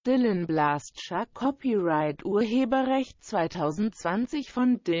Dylan Blaschak Copyright Urheberrecht 2020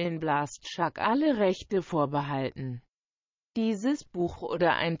 von Dylan Blaschak. Alle Rechte vorbehalten. Dieses Buch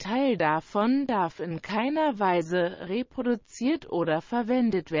oder ein Teil davon darf in keiner Weise reproduziert oder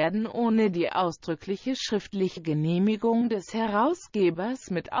verwendet werden ohne die ausdrückliche schriftliche Genehmigung des Herausgebers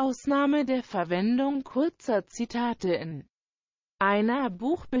mit Ausnahme der Verwendung kurzer Zitate in einer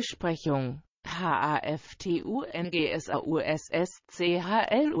Buchbesprechung.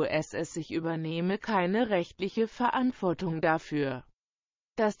 HAFTUNGSAUSSCHLUSS. Ich übernehme keine rechtliche Verantwortung dafür,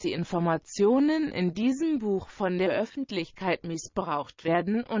 dass die Informationen in diesem Buch von der Öffentlichkeit missbraucht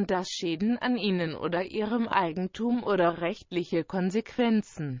werden und dass Schäden an Ihnen oder Ihrem Eigentum oder rechtliche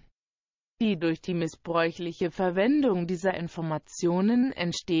Konsequenzen, die durch die missbräuchliche Verwendung dieser Informationen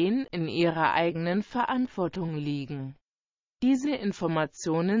entstehen, in Ihrer eigenen Verantwortung liegen. Diese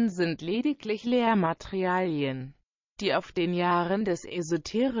Informationen sind lediglich Lehrmaterialien, die auf den Jahren des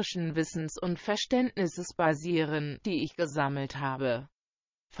esoterischen Wissens und Verständnisses basieren, die ich gesammelt habe.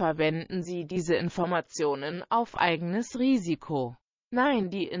 Verwenden Sie diese Informationen auf eigenes Risiko. Nein,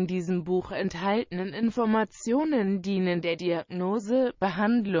 die in diesem Buch enthaltenen Informationen dienen der Diagnose,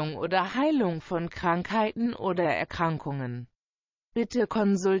 Behandlung oder Heilung von Krankheiten oder Erkrankungen. Bitte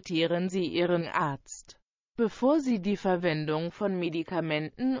konsultieren Sie Ihren Arzt, bevor Sie die Verwendung von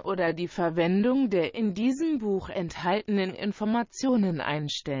Medikamenten oder die Verwendung der in diesem Buch enthaltenen Informationen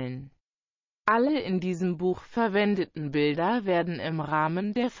einstellen. Alle in diesem Buch verwendeten Bilder werden im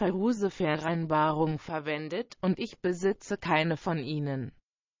Rahmen der Verhuse-Vereinbarung verwendet, und ich besitze keine von ihnen.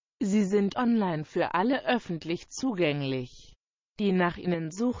 Sie sind online für alle öffentlich zugänglich, die nach ihnen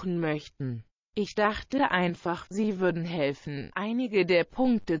suchen möchten. Ich dachte einfach, sie würden helfen, einige der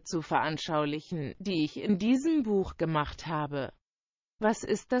Punkte zu veranschaulichen, die ich in diesem Buch gemacht habe. Was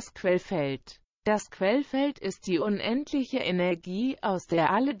ist das Quellfeld? Das Quellfeld ist die unendliche Energie, aus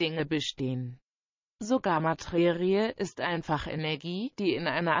der alle Dinge bestehen. Sogar Materie ist einfach Energie, die in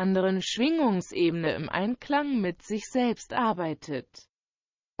einer anderen Schwingungsebene im Einklang mit sich selbst arbeitet.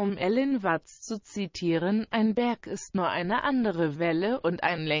 Um Ellen Watts zu zitieren, ein Berg ist nur eine andere Welle und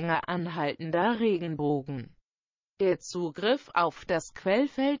ein länger anhaltender Regenbogen. Der Zugriff auf das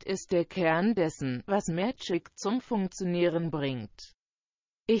Quellfeld ist der Kern dessen, was Magic zum Funktionieren bringt.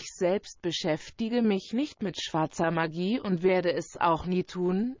 Ich selbst beschäftige mich nicht mit schwarzer Magie und werde es auch nie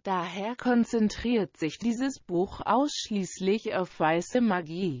tun, daher konzentriert sich dieses Buch ausschließlich auf weiße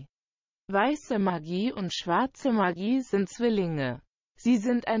Magie. Weiße Magie und schwarze Magie sind Zwillinge. Sie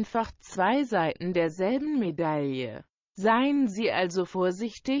sind einfach zwei Seiten derselben Medaille. Seien Sie also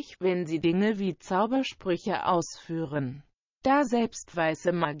vorsichtig, wenn Sie Dinge wie Zaubersprüche ausführen, da selbst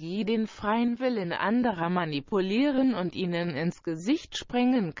weiße Magie den freien Willen anderer manipulieren und ihnen ins Gesicht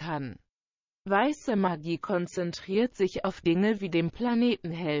sprengen kann. Weiße Magie konzentriert sich auf Dinge wie dem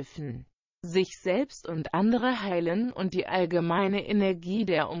Planeten helfen, sich selbst und andere heilen und die allgemeine Energie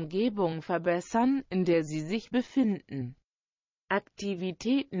der Umgebung verbessern, in der sie sich befinden.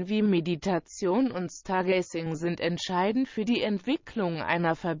 Aktivitäten wie Meditation und Stargazing sind entscheidend für die Entwicklung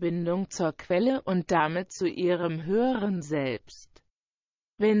einer Verbindung zur Quelle und damit zu Ihrem höheren Selbst.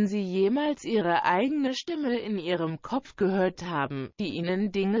 Wenn Sie jemals Ihre eigene Stimme in Ihrem Kopf gehört haben, die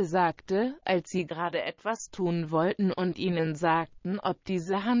Ihnen Dinge sagte, als Sie gerade etwas tun wollten und Ihnen sagten, ob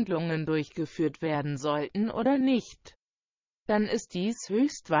diese Handlungen durchgeführt werden sollten oder nicht, dann ist dies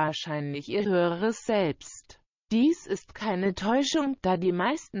höchstwahrscheinlich Ihr höheres Selbst. Dies ist keine Täuschung, da die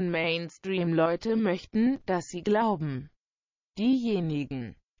meisten Mainstream-Leute möchten, dass sie glauben.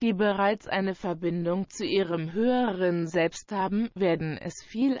 Diejenigen, die bereits eine Verbindung zu ihrem höheren Selbst haben, werden es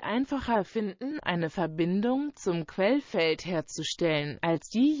viel einfacher finden, eine Verbindung zum Quellfeld herzustellen, als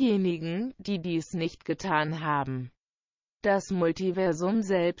diejenigen, die dies nicht getan haben. Das Multiversum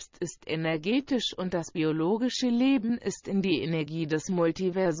selbst ist energetisch und das biologische Leben ist in die Energie des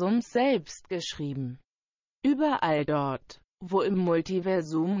Multiversums selbst geschrieben. Überall dort, wo im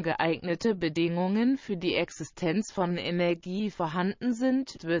Multiversum geeignete Bedingungen für die Existenz von Energie vorhanden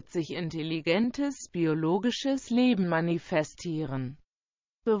sind, wird sich intelligentes biologisches Leben manifestieren.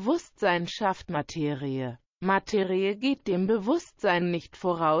 Bewusstsein schafft Materie. Materie geht dem Bewusstsein nicht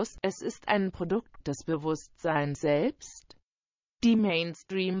voraus, es ist ein Produkt des Bewusstseins selbst. Die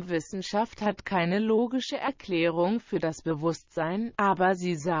Mainstream-Wissenschaft hat keine logische Erklärung für das Bewusstsein, aber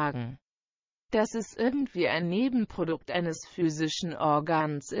sie sagen, dass es irgendwie ein Nebenprodukt eines physischen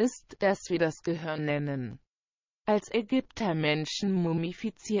Organs ist, das wir das Gehirn nennen. Als Ägypter Menschen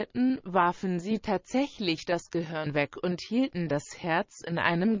mumifizierten, warfen sie tatsächlich das Gehirn weg und hielten das Herz in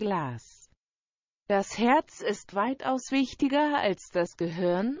einem Glas. Das Herz ist weitaus wichtiger als das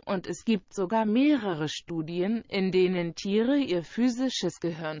Gehirn, und es gibt sogar mehrere Studien, in denen Tiere ihr physisches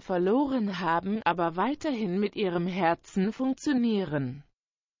Gehirn verloren haben, aber weiterhin mit ihrem Herzen funktionieren.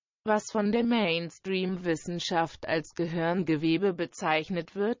 Was von der Mainstream-Wissenschaft als Gehirngewebe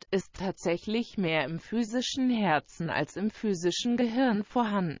bezeichnet wird, ist tatsächlich mehr im physischen Herzen als im physischen Gehirn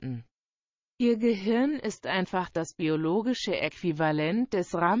vorhanden. Ihr Gehirn ist einfach das biologische Äquivalent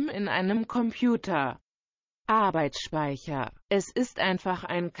des RAM in einem Computer. Arbeitsspeicher. Es ist einfach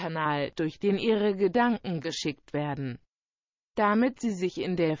ein Kanal, durch den Ihre Gedanken geschickt werden, damit Sie sich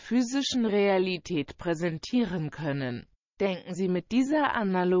in der physischen Realität präsentieren können. Denken Sie mit dieser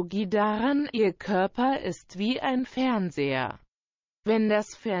Analogie daran, Ihr Körper ist wie ein Fernseher. Wenn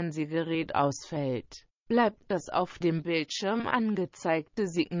das Fernsehgerät ausfällt, bleibt das auf dem Bildschirm angezeigte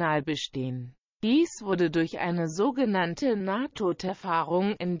Signal bestehen. Dies wurde durch eine sogenannte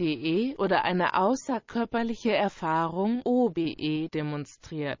Nahtoderfahrung (NDE) oder eine außerkörperliche Erfahrung (OBE)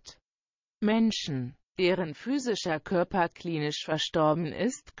 demonstriert. Menschen, deren physischer Körper klinisch verstorben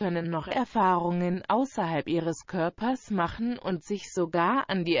ist, können noch Erfahrungen außerhalb ihres Körpers machen und sich sogar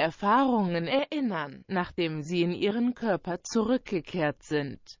an die Erfahrungen erinnern, nachdem sie in ihren Körper zurückgekehrt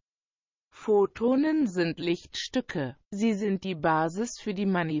sind. Photonen sind Lichtstücke. Sie sind die Basis für die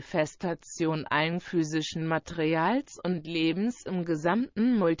Manifestation allen physischen Materials und Lebens im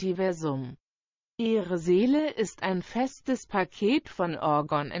gesamten Multiversum. Ihre Seele ist ein festes Paket von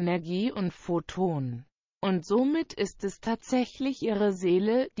Organenergie und Photonen. Und somit ist es tatsächlich Ihre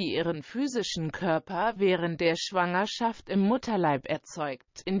Seele, die Ihren physischen Körper während der Schwangerschaft im Mutterleib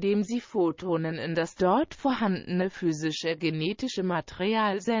erzeugt, indem sie Photonen in das dort vorhandene physische genetische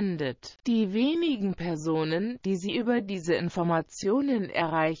Material sendet. Die wenigen Personen, die Sie über diese Informationen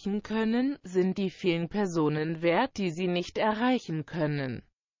erreichen können, sind die vielen Personen wert, die Sie nicht erreichen können.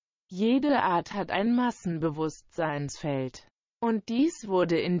 Jede Art hat ein Massenbewusstseinsfeld. Und dies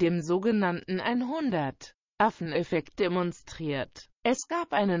wurde in dem sogenannten 100-Affen-Effekt demonstriert. Es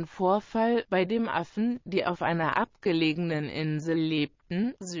gab einen Vorfall, bei dem Affen, die auf einer abgelegenen Insel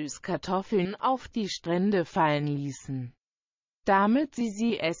lebten, Süßkartoffeln auf die Strände fallen ließen, damit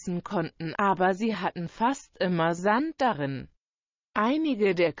sie essen konnten, aber sie hatten fast immer Sand darin.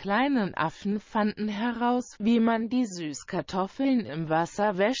 Einige der kleinen Affen fanden heraus, wie man die Süßkartoffeln im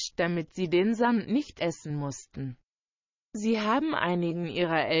Wasser wäscht, damit sie den Sand nicht essen mussten. Sie haben einigen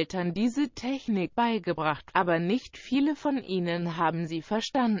ihrer Eltern diese Technik beigebracht, aber nicht viele von ihnen haben sie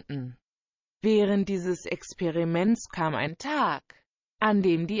verstanden. Während dieses Experiments kam ein Tag, an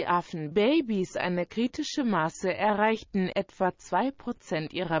dem die Affenbabys eine kritische Masse erreichten, etwa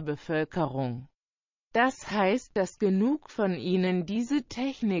 2% ihrer Bevölkerung. Das heißt, dass genug von ihnen diese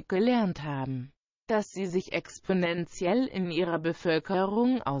Technik gelernt haben, dass sie sich exponentiell in ihrer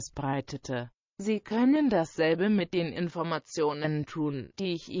Bevölkerung ausbreitete. Sie können dasselbe mit den Informationen tun,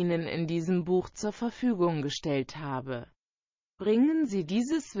 die ich Ihnen in diesem Buch zur Verfügung gestellt habe. Bringen Sie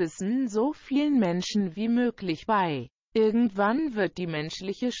dieses Wissen so vielen Menschen wie möglich bei. Irgendwann wird die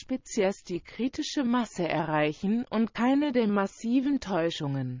menschliche Spezies die kritische Masse erreichen und keine der massiven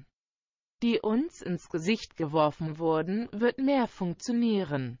Täuschungen, die uns ins Gesicht geworfen wurden, wird mehr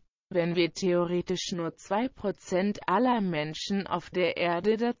funktionieren. Wenn wir theoretisch nur 2% aller Menschen auf der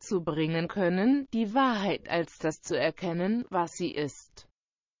Erde dazu bringen können, die Wahrheit als das zu erkennen, was sie ist,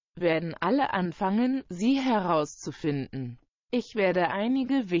 werden alle anfangen, sie herauszufinden. Ich werde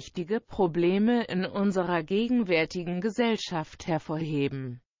einige wichtige Probleme in unserer gegenwärtigen Gesellschaft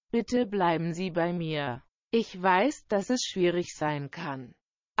hervorheben. Bitte bleiben Sie bei mir. Ich weiß, dass es schwierig sein kann,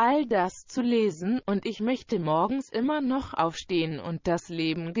 all das zu lesen, und ich möchte morgens immer noch aufstehen und das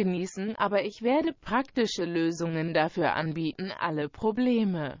Leben genießen, aber ich werde praktische Lösungen dafür anbieten, alle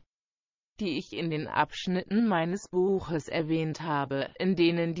Probleme, die ich in den Abschnitten meines Buches erwähnt habe, in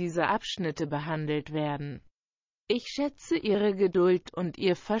denen diese Abschnitte behandelt werden. Ich schätze Ihre Geduld und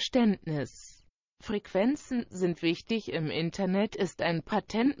Ihr Verständnis. Frequenzen sind wichtig. Im Internet ist ein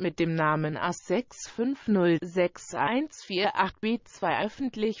Patent mit dem Namen A6506148B2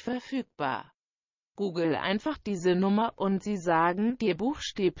 öffentlich verfügbar. Google einfach diese Nummer und sie sagen dir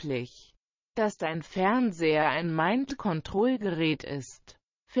buchstäblich, dass dein Fernseher ein Mind-Control-Gerät ist.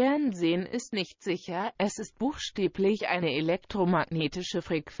 Fernsehen ist nicht sicher, es ist buchstäblich eine elektromagnetische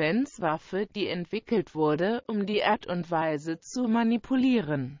Frequenzwaffe, die entwickelt wurde, um die Art und Weise zu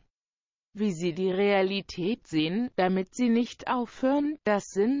manipulieren, wie sie die Realität sehen, damit sie nicht aufhören, das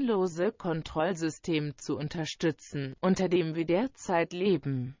sinnlose Kontrollsystem zu unterstützen, unter dem wir derzeit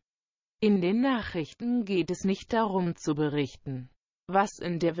leben. In den Nachrichten geht es nicht darum zu berichten, was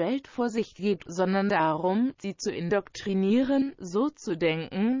in der Welt vor sich geht, sondern darum, sie zu indoktrinieren, so zu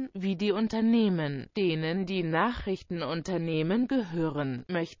denken, wie die Unternehmen, denen die Nachrichtenunternehmen gehören,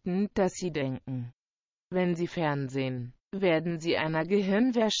 möchten, dass sie denken. Wenn sie Fernsehen, werden sie einer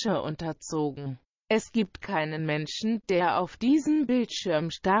Gehirnwäsche unterzogen. Es gibt keinen Menschen, der auf diesen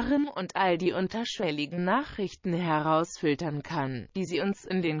Bildschirm starren und all die unterschwelligen Nachrichten herausfiltern kann, die sie uns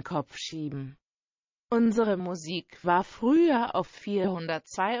in den Kopf schieben. Unsere Musik war früher auf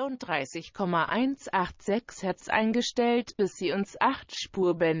 432,186 Hertz eingestellt, bis sie uns 8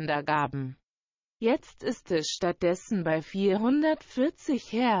 Spurbänder gaben. Jetzt ist es stattdessen bei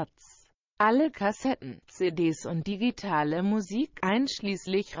 440 Hertz. Alle Kassetten, CDs und digitale Musik,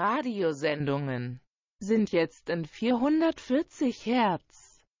 einschließlich Radiosendungen, sind jetzt in 440 Hertz.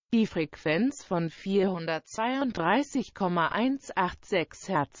 Die Frequenz von 432,186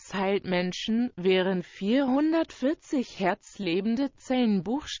 Hertz heilt Menschen, während 440 Hertz lebende Zellen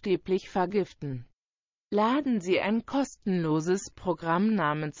buchstäblich vergiften. Laden Sie ein kostenloses Programm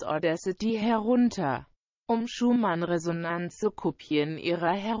namens Audacity herunter, um Schumann-Resonanzkopien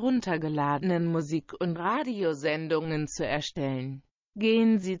Ihrer heruntergeladenen Musik- und Radiosendungen zu erstellen.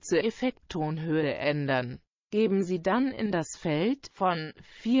 Gehen Sie zur Effekttonhöhe ändern. Geben Sie dann in das Feld von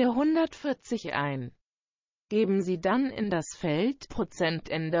 440 ein. Geben Sie dann in das Feld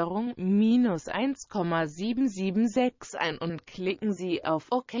Prozentänderung -1,776 ein und klicken Sie auf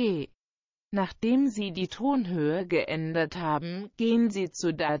OK. Nachdem Sie die Tonhöhe geändert haben, gehen Sie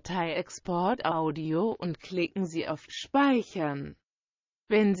zu Datei Export Audio und klicken Sie auf Speichern.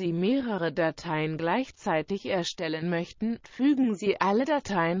 Wenn Sie mehrere Dateien gleichzeitig erstellen möchten, fügen Sie alle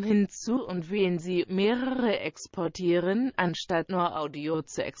Dateien hinzu und wählen Sie mehrere Exportieren, anstatt nur Audio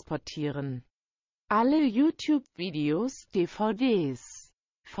zu exportieren. Alle YouTube-Videos, DVDs,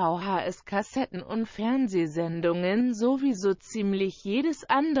 VHS-Kassetten und Fernsehsendungen sowie so ziemlich jedes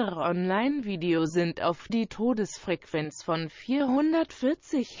andere Online-Video sind auf die Todesfrequenz von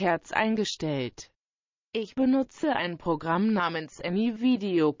 440 Hertz eingestellt. Ich benutze ein Programm namens Any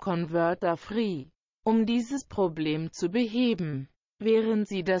Video Converter Free, um dieses Problem zu beheben. Während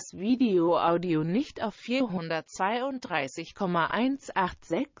Sie das Video-Audio nicht auf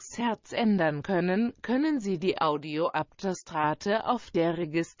 432,186 Hertz ändern können, können Sie die Audio-Abtastrate auf der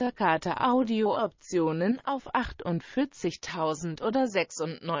Registerkarte Audio-Optionen auf 48.000 oder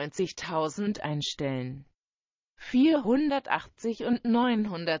 96.000 einstellen. 480 und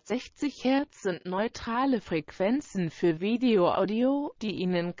 960 Hertz sind neutrale Frequenzen für Video-Audio, die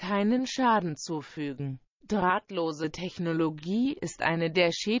Ihnen keinen Schaden zufügen. Drahtlose Technologie ist eine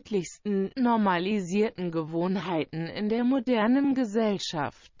der schädlichsten, normalisierten Gewohnheiten in der modernen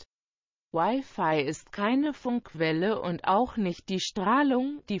Gesellschaft. Wi-Fi ist keine Funkwelle und auch nicht die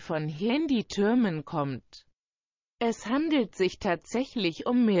Strahlung, die von Handytürmen kommt. Es handelt sich tatsächlich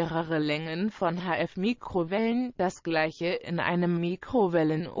um mehrere Längen von HF-Mikrowellen, das gleiche in einem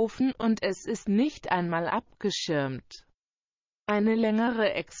Mikrowellenofen, und es ist nicht einmal abgeschirmt. Eine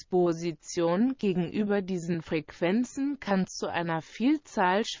längere Exposition gegenüber diesen Frequenzen kann zu einer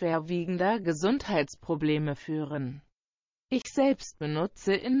Vielzahl schwerwiegender Gesundheitsprobleme führen. Ich selbst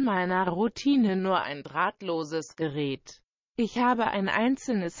benutze in meiner Routine nur ein drahtloses Gerät. Ich habe ein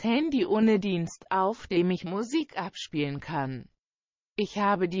einzelnes Handy ohne Dienst, auf dem ich Musik abspielen kann. Ich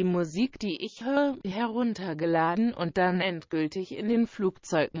habe die Musik, die ich höre, heruntergeladen und dann endgültig in den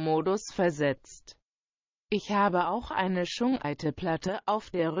Flugzeugmodus versetzt. Ich habe auch eine Schunghalteplatte auf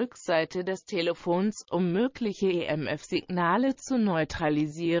der Rückseite des Telefons, um mögliche EMF-Signale zu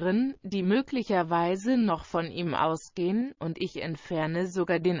neutralisieren, die möglicherweise noch von ihm ausgehen, und ich entferne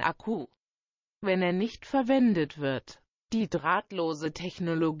sogar den Akku, wenn er nicht verwendet wird. Die drahtlose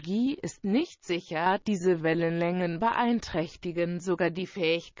Technologie ist nicht sicher, diese Wellenlängen beeinträchtigen sogar die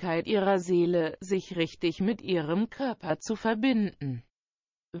Fähigkeit Ihrer Seele, sich richtig mit Ihrem Körper zu verbinden,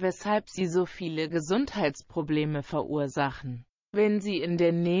 weshalb sie so viele Gesundheitsprobleme verursachen. Wenn Sie in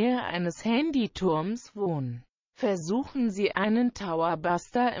der Nähe eines Handyturms wohnen, versuchen Sie einen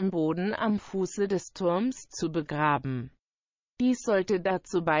Towerbuster im Boden am Fuße des Turms zu begraben. Dies sollte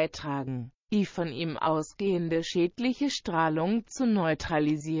dazu beitragen, die von ihm ausgehende schädliche Strahlung zu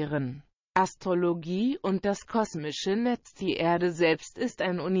neutralisieren. Astrologie und das kosmische Netz. Die Erde selbst ist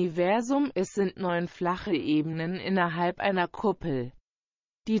ein Universum, es sind 9 flache Ebenen innerhalb einer Kuppel,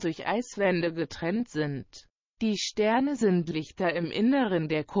 die durch Eiswände getrennt sind. Die Sterne sind Lichter im Inneren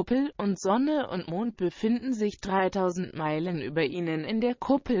der Kuppel, und Sonne und Mond befinden sich 3000 Meilen über ihnen in der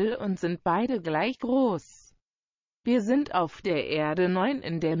Kuppel und sind beide gleich groß. Wir sind auf der Erde 9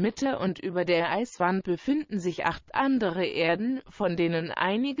 in der Mitte, und über der Eiswand befinden sich 8 andere Erden, von denen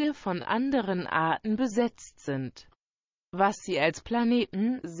einige von anderen Arten besetzt sind. Was Sie als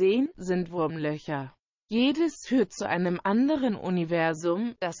Planeten sehen, sind Wurmlöcher. Jedes führt zu einem anderen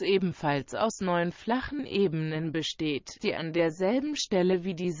Universum, das ebenfalls aus 9 flachen Ebenen besteht, die an derselben Stelle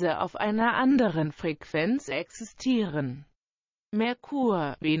wie diese auf einer anderen Frequenz existieren.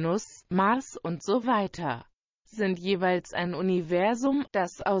 Merkur, Venus, Mars und so weiter sind jeweils ein Universum,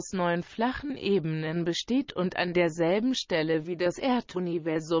 das aus 9 flachen Ebenen besteht und an derselben Stelle wie das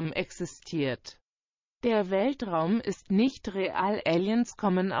Erduniversum existiert. Der Weltraum ist nicht real, Aliens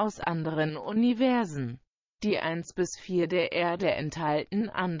kommen aus anderen Universen. Die 1 bis 4 der Erde enthalten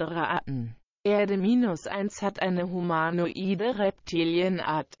andere Arten. Erde-1 hat eine humanoide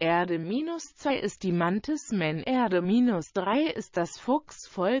Reptilienart, Erde-2 ist die Mantis-Men, Erde-3 ist das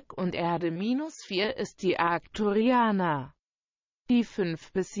Fuchsvolk und Erde-4 ist die Arcturianer. Die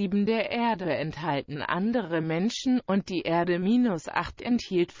 5 bis 7 der Erde enthalten andere Menschen und die Erde-8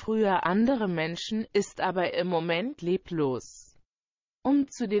 enthielt früher andere Menschen, ist aber im Moment leblos. Um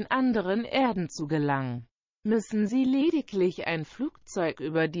zu den anderen Erden zu gelangen, müssen sie lediglich ein Flugzeug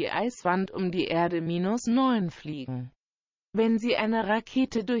über die Eiswand um die Erde-9 fliegen. Wenn sie eine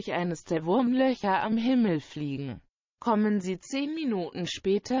Rakete durch eines der Wurmlöcher am Himmel fliegen, kommen sie 10 Minuten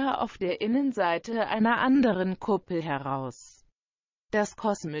später auf der Innenseite einer anderen Kuppel heraus. Das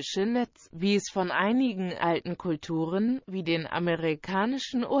kosmische Netz, wie es von einigen alten Kulturen, wie den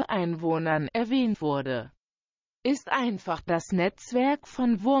amerikanischen Ureinwohnern, erwähnt wurde, ist einfach das Netzwerk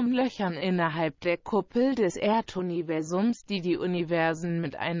von Wurmlöchern innerhalb der Kuppel des Erduniversums, die die Universen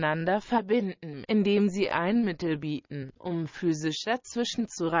miteinander verbinden, indem sie ein Mittel bieten, um physisch dazwischen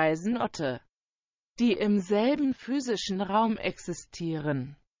zu reisen, Orte, die im selben physischen Raum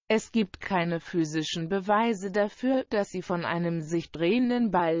existieren. Es gibt keine physischen Beweise dafür, dass sie von einem sich drehenden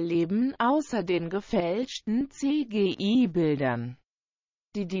Ball leben, außer den gefälschten CGI-Bildern,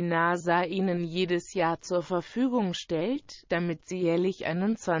 die die NASA ihnen jedes Jahr zur Verfügung stellt, damit sie jährlich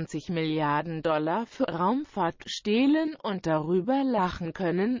 21 Milliarden $ für Raumfahrt stehlen und darüber lachen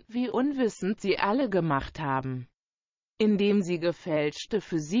können, wie unwissend sie alle gemacht haben, indem sie gefälschte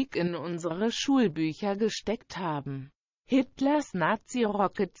Physik in unsere Schulbücher gesteckt haben. Hitlers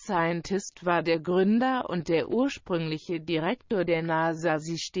Nazi-Rocket Scientist war der Gründer und der ursprüngliche Direktor der NASA.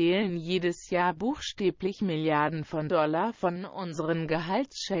 Sie stehlen jedes Jahr buchstäblich Milliarden von Dollar von unseren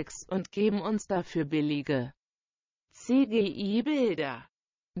Gehaltschecks und geben uns dafür billige CGI-Bilder.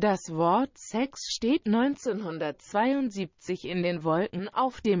 Das Wort Sex steht 1972 in den Wolken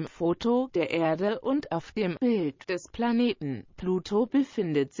auf dem Foto der Erde und auf dem Bild des Planeten Pluto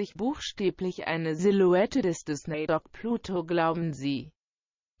befindet sich buchstäblich eine Silhouette des Disney-Dog Pluto. Glauben Sie,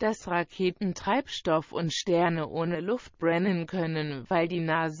 dass Raketen Treibstoff und Sterne ohne Luft brennen können, weil die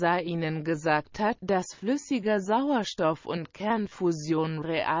NASA ihnen gesagt hat, dass flüssiger Sauerstoff und Kernfusion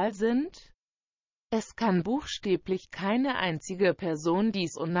real sind? Es kann buchstäblich keine einzige Person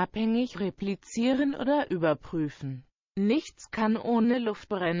dies unabhängig replizieren oder überprüfen. Nichts kann ohne Luft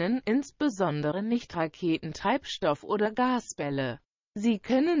brennen, insbesondere nicht Raketentreibstoff oder Gasbälle. Sie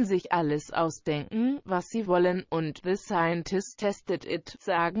können sich alles ausdenken, was Sie wollen, und "The Scientist tested it"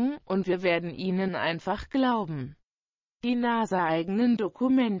 sagen, und wir werden Ihnen einfach glauben. Die NASA-eigenen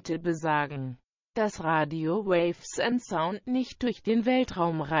Dokumente besagen, dass Radio Waves and Sound nicht durch den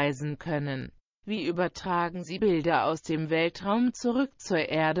Weltraum reisen können. Wie übertragen Sie Bilder aus dem Weltraum zurück zur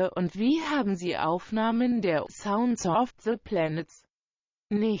Erde und wie haben Sie Aufnahmen der Sounds of the Planets?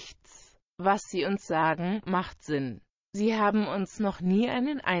 Nichts, was Sie uns sagen, macht Sinn. Sie haben uns noch nie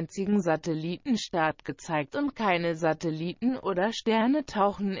einen einzigen Satellitenstart gezeigt und keine Satelliten oder Sterne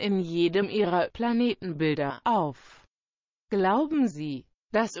tauchen in jedem Ihrer Planetenbilder auf. Glauben Sie,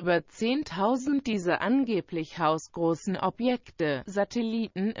 dass über 10.000 dieser angeblich hausgroßen Objekte,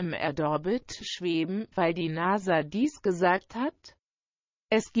 Satelliten, im Erdorbit schweben, weil die NASA dies gesagt hat?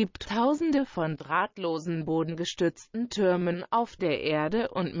 Es gibt Tausende von drahtlosen bodengestützten Türmen auf der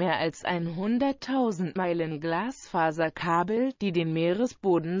Erde und mehr als 100.000 Meilen Glasfaserkabel, die den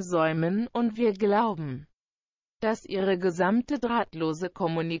Meeresboden säumen, und wir glauben, dass ihre gesamte drahtlose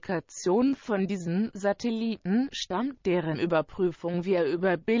Kommunikation von diesen Satelliten stammt, deren Überprüfung wir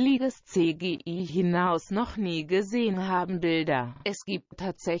über billiges CGI hinaus noch nie gesehen haben. Bilder. Es gibt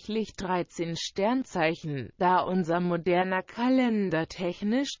tatsächlich 13 Sternzeichen, da unser moderner Kalender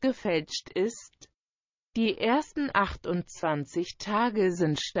technisch gefälscht ist. Die ersten 28 Tage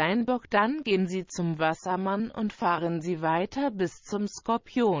sind Steinbock, dann gehen sie zum Wassermann und fahren sie weiter bis zum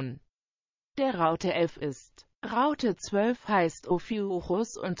Skorpion. Der Raute 11 ist Raute 12 heißt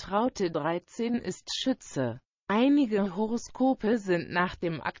Ophiuchus und Raute 13 ist Schütze. Einige Horoskope sind nach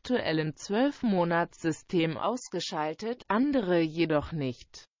dem aktuellen 12-Monats-System ausgeschaltet, andere jedoch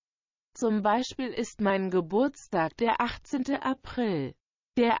nicht. Zum Beispiel ist mein Geburtstag der 18. April.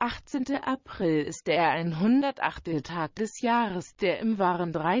 Der 18. April ist der 108. Tag des Jahres, der im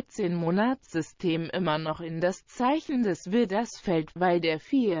wahren 13-Monats-System immer noch in das Zeichen des Widders fällt, weil der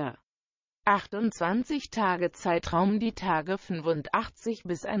 28-Tage-Zeitraum die Tage 85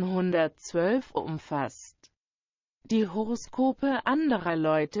 bis 112 umfasst. Die Horoskope anderer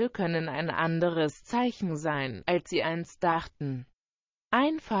Leute können ein anderes Zeichen sein, als sie einst dachten.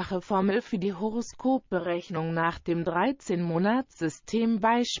 Einfache Formel für die Horoskopberechnung nach dem 13-Monats-System.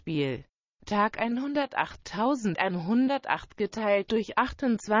 Beispiel: Tag 108.108 geteilt durch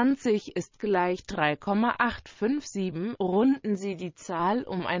 28 ist gleich 3,857. Runden Sie die Zahl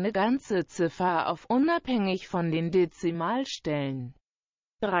um eine ganze Ziffer auf, unabhängig von den Dezimalstellen.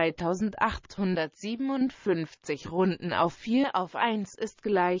 3857 Runden auf 4 auf 1 ist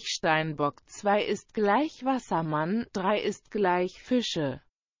gleich Steinbock, 2 ist gleich Wassermann, 3 ist gleich Fische,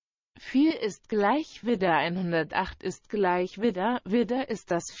 4 ist gleich Widder, 108 ist gleich Widder. Widder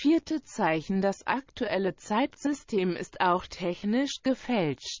ist das 4. Zeichen. Das aktuelle Zeitsystem ist auch technisch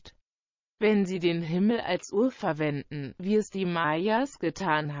gefälscht. Wenn Sie den Himmel als Uhr verwenden, wie es die Mayas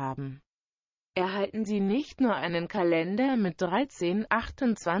getan haben, erhalten Sie nicht nur einen Kalender mit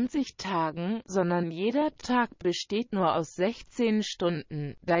 28 Tagen, sondern jeder Tag besteht nur aus 16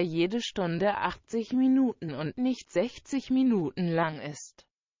 Stunden, da jede Stunde 80 Minuten und nicht 60 Minuten lang ist.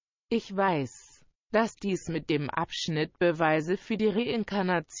 Ich weiß, dass dies mit dem Abschnitt Beweise für die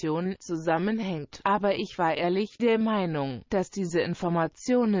Reinkarnation zusammenhängt, aber ich war ehrlich der Meinung, dass diese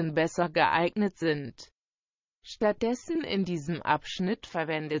Informationen besser geeignet sind, stattdessen in diesem Abschnitt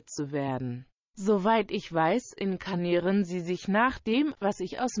verwendet zu werden. Soweit ich weiß, inkarnieren sie sich nach dem, was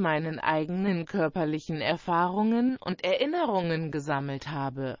ich aus meinen eigenen körperlichen Erfahrungen und Erinnerungen gesammelt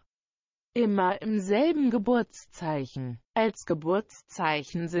habe, immer im selben Geburtszeichen. Als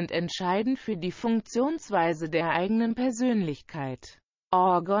Geburtszeichen sind entscheidend für die Funktionsweise der eigenen Persönlichkeit.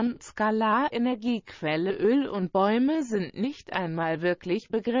 Orgon, Skalar, Energiequelle, Öl und Bäume sind nicht einmal wirklich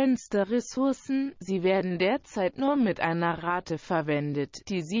begrenzte Ressourcen, sie werden derzeit nur mit einer Rate verwendet,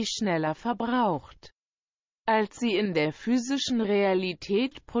 die sie schneller verbraucht, als sie in der physischen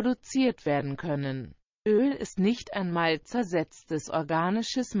Realität produziert werden können. Öl ist nicht einmal zersetztes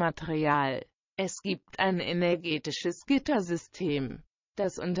organisches Material. Es gibt ein energetisches Gittersystem,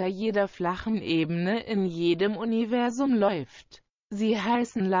 das unter jeder flachen Ebene in jedem Universum läuft. Sie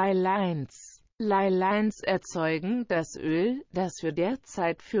heißen Ley Lines. Ley Lines erzeugen das Öl, das wir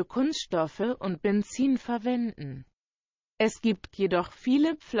derzeit für Kunststoffe und Benzin verwenden. Es gibt jedoch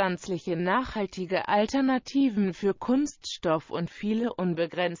viele pflanzliche nachhaltige Alternativen für Kunststoff und viele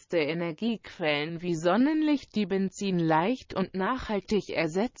unbegrenzte Energiequellen wie Sonnenlicht, die Benzin leicht und nachhaltig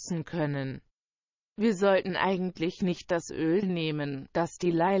ersetzen können. Wir sollten eigentlich nicht das Öl nehmen, das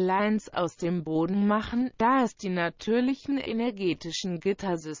die Ley Lines aus dem Boden machen, da es die natürlichen energetischen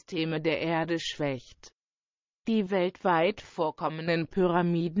Gittersysteme der Erde schwächt. Die weltweit vorkommenden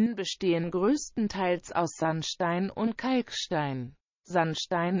Pyramiden bestehen größtenteils aus Sandstein und Kalkstein.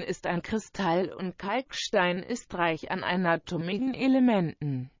 Sandstein ist ein Kristall und Kalkstein ist reich an anatomigen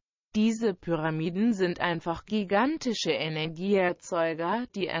Elementen. Diese Pyramiden sind einfach gigantische Energieerzeuger,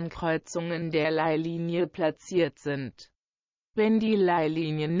 die an Kreuzungen der Leilinie platziert sind. Wenn die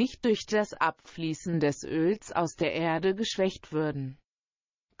Leilinien nicht durch das Abfließen des Öls aus der Erde geschwächt würden,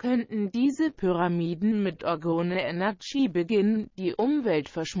 könnten diese Pyramiden mit Orgone Energy beginnen, die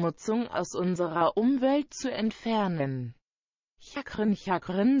Umweltverschmutzung aus unserer Umwelt zu entfernen.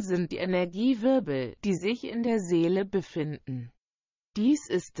 Chakren sind die Energiewirbel, die sich in der Seele befinden. Dies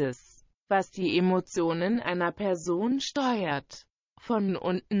ist es, was die Emotionen einer Person steuert. Von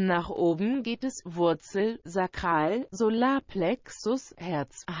unten nach oben geht es Wurzel, Sakral, Solarplexus,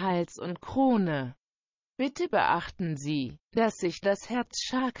 Herz, Hals und Krone. Bitte beachten Sie, dass sich das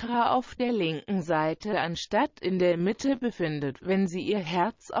Herzchakra auf der linken Seite anstatt in der Mitte befindet, wenn Sie Ihr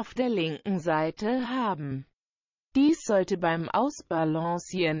Herz auf der linken Seite haben. Dies sollte beim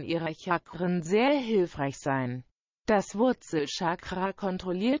Ausbalancieren Ihrer Chakren sehr hilfreich sein. Das Wurzelchakra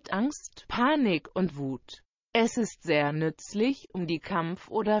kontrolliert Angst, Panik und Wut. Es ist sehr nützlich, um die Kampf-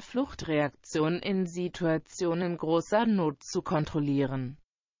 oder Fluchtreaktion in Situationen großer Not zu kontrollieren.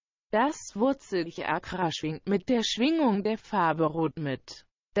 Das Wurzelchakra schwingt mit der Schwingung der Farbe Rot mit.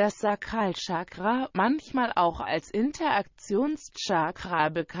 Das Sakralchakra, manchmal auch als Interaktionschakra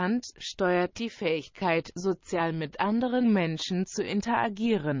bekannt, steuert die Fähigkeit, sozial mit anderen Menschen zu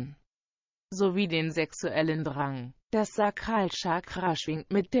interagieren, sowie den sexuellen Drang. Das Sakralchakra schwingt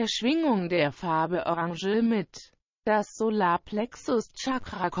mit der Schwingung der Farbe Orange mit. Das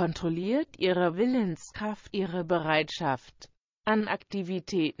Solarplexus-Chakra kontrolliert Ihre Willenskraft, Ihre Bereitschaft, an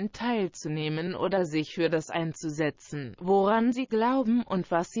Aktivitäten teilzunehmen oder sich für das einzusetzen, woran sie glauben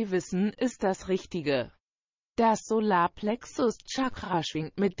und was sie wissen, ist das Richtige. Das Solarplexus-Chakra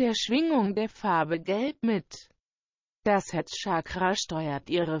schwingt mit der Schwingung der Farbe Gelb mit. Das Herzchakra steuert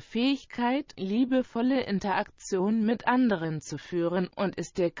ihre Fähigkeit, liebevolle Interaktion mit anderen zu führen und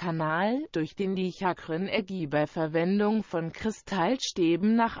ist der Kanal, durch den die Chakrenenergie bei Verwendung von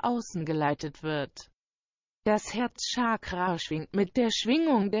Kristallstäben nach außen geleitet wird. Das Herzchakra schwingt mit der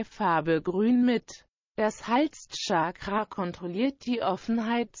Schwingung der Farbe Grün mit. Das Halschakra kontrolliert die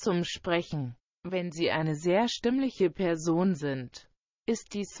Offenheit zum Sprechen. Wenn Sie eine sehr stimmliche Person sind,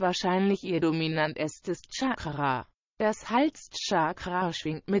 ist dies wahrscheinlich Ihr dominantestes Chakra. Das Halschakra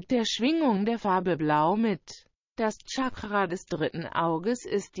schwingt mit der Schwingung der Farbe Blau mit. Das Chakra des dritten Auges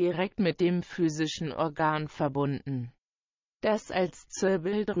ist direkt mit dem physischen Organ verbunden. Das als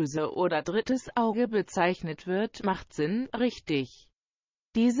Zirbeldrüse oder drittes Auge bezeichnet wird, macht Sinn, richtig.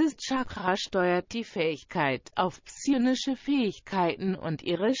 Dieses Chakra steuert die Fähigkeit, auf psionische Fähigkeiten und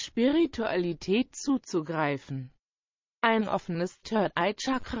ihre Spiritualität zuzugreifen. Ein offenes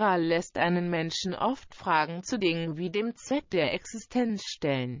Third-Eye-Chakra lässt einen Menschen oft Fragen zu Dingen wie dem Zweck der Existenz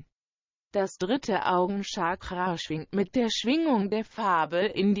stellen. Das dritte Augenchakra schwingt mit der Schwingung der Farbe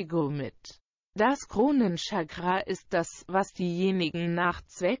Indigo mit. Das Kronenchakra ist das, was diejenigen nach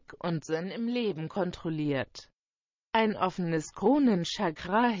Zweck und Sinn im Leben kontrolliert. Ein offenes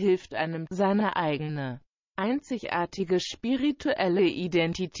Kronenchakra hilft einem, seine eigene, einzigartige spirituelle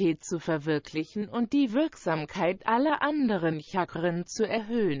Identität zu verwirklichen und die Wirksamkeit aller anderen Chakren zu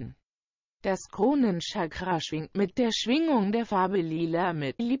erhöhen. Das Kronenchakra schwingt mit der Schwingung der Farbe Lila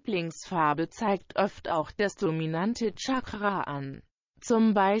mit. Lieblingsfarbe zeigt oft auch das dominante Chakra an.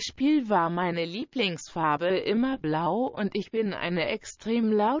 Zum Beispiel war meine Lieblingsfarbe immer blau und ich bin eine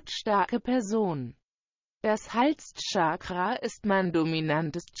extrem lautstarke Person. Das Halschakra ist mein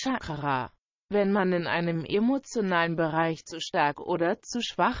dominantes Chakra. Wenn man in einem emotionalen Bereich zu stark oder zu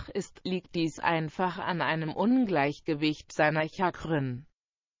schwach ist, liegt dies einfach an einem Ungleichgewicht seiner Chakren.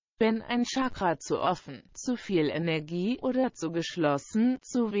 Wenn ein Chakra zu offen, zu viel Energie oder zu geschlossen,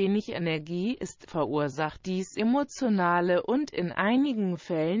 zu wenig Energie ist, verursacht dies emotionale und in einigen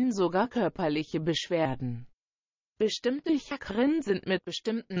Fällen sogar körperliche Beschwerden. Bestimmte Chakren sind mit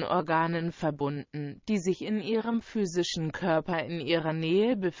bestimmten Organen verbunden, die sich in ihrem physischen Körper in ihrer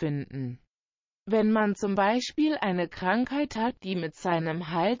Nähe befinden. Wenn man zum Beispiel eine Krankheit hat, die mit seinem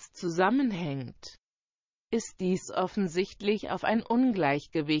Hals zusammenhängt, ist dies offensichtlich auf ein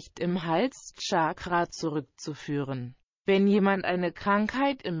Ungleichgewicht im Halschakra zurückzuführen. Wenn jemand eine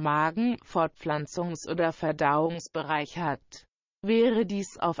Krankheit im Magen-, Fortpflanzungs- oder Verdauungsbereich hat, wäre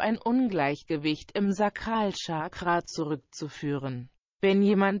dies auf ein Ungleichgewicht im Sakralchakra zurückzuführen. Wenn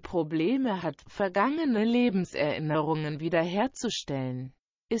jemand Probleme hat, vergangene Lebenserinnerungen wiederherzustellen,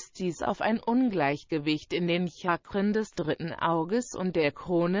 ist dies auf ein Ungleichgewicht in den Chakren des dritten Auges und der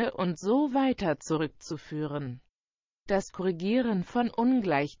Krone und so weiter zurückzuführen. Das Korrigieren von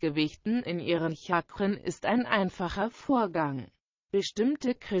Ungleichgewichten in ihren Chakren ist ein einfacher Vorgang.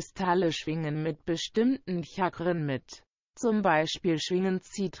 Bestimmte Kristalle schwingen mit bestimmten Chakren mit. Zum Beispiel schwingen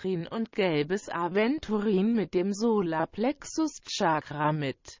Citrin und gelbes Aventurin mit dem Solarplexus-Chakra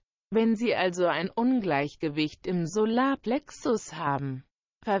mit. Wenn Sie also ein Ungleichgewicht im Solarplexus haben,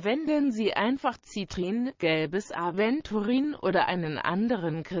 verwenden Sie einfach Citrin, gelbes Aventurin oder einen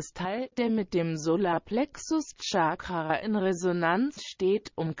anderen Kristall, der mit dem Solarplexus-Chakra in Resonanz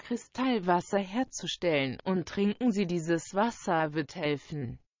steht, um Kristallwasser herzustellen, und trinken Sie dieses Wasser wird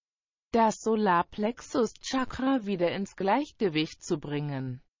helfen, das Solarplexus-Chakra wieder ins Gleichgewicht zu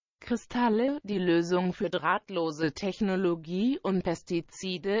bringen. Kristalle, die Lösung für drahtlose Technologie und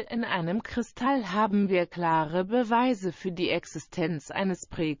Pestizide. In einem Kristall haben wir klare Beweise für die Existenz eines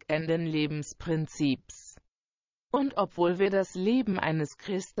prägenden Lebensprinzips. Und obwohl wir das Leben eines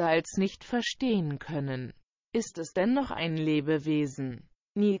Kristalls nicht verstehen können, ist es dennoch ein Lebewesen.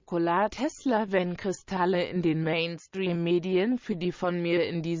 Nikola Tesla. Wenn Kristalle in den Mainstream-Medien für die von mir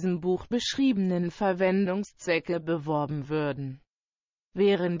in diesem Buch beschriebenen Verwendungszwecke beworben würden,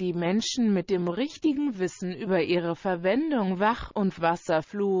 wären die Menschen mit dem richtigen Wissen über ihre Verwendung wach und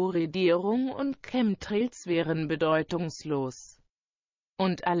Wasserfluoridierung und Chemtrails wären bedeutungslos.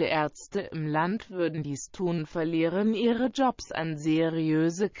 Und alle Ärzte im Land würden dies tun, verlieren ihre Jobs an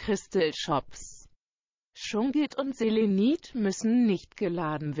seriöse Crystal-Shops. Schungit und Selenit müssen nicht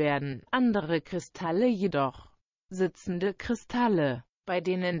geladen werden, andere Kristalle jedoch. Sitzende Kristalle, bei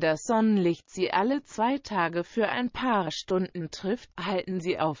denen das Sonnenlicht sie alle 2 Tage für ein paar Stunden trifft, halten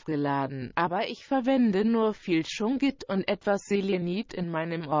sie aufgeladen, aber ich verwende nur viel Schungit und etwas Selenit in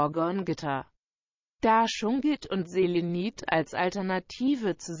meinem Orgongitter. Da Schungit und Selenit als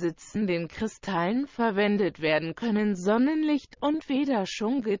Alternative zu sitzenden Kristallen verwendet werden können, Sonnenlicht und weder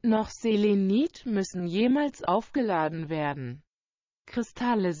Schungit noch Selenit müssen jemals aufgeladen werden.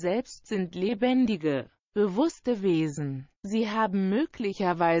 Kristalle selbst sind lebendige, bewusste Wesen. Sie haben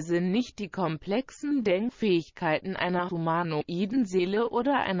möglicherweise nicht die komplexen Denkfähigkeiten einer humanoiden Seele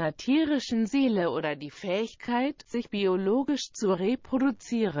oder einer tierischen Seele oder die Fähigkeit, sich biologisch zu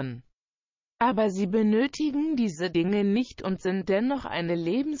reproduzieren. Aber sie benötigen diese Dinge nicht und sind dennoch eine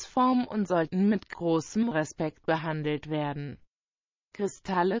Lebensform und sollten mit großem Respekt behandelt werden.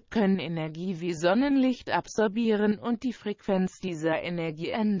 Kristalle können Energie wie Sonnenlicht absorbieren und die Frequenz dieser Energie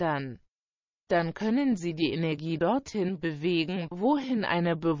ändern. Dann können sie die Energie dorthin bewegen, wohin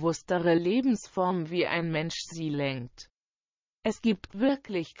eine bewusstere Lebensform wie ein Mensch sie lenkt. Es gibt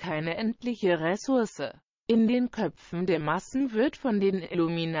wirklich keine endliche Ressource. In den Köpfen der Massen wird von den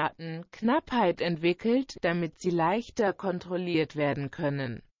Illuminaten Knappheit entwickelt, damit sie leichter kontrolliert werden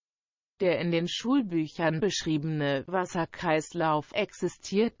können. Der in den Schulbüchern beschriebene Wasserkreislauf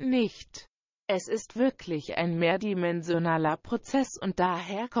existiert nicht. Es ist wirklich ein mehrdimensionaler Prozess und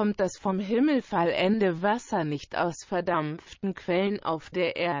daher kommt das vom Himmel fallende Wasser nicht aus verdampften Quellen auf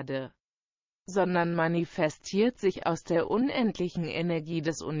der Erde, sondern manifestiert sich aus der unendlichen Energie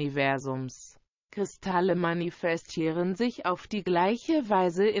des Universums. Kristalle manifestieren sich auf die gleiche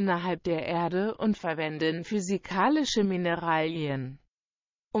Weise innerhalb der Erde und verwenden physikalische Mineralien,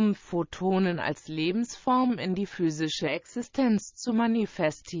 um Photonen als Lebensform in die physische Existenz zu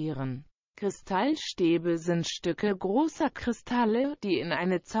manifestieren. Kristallstäbe sind Stücke großer Kristalle, die in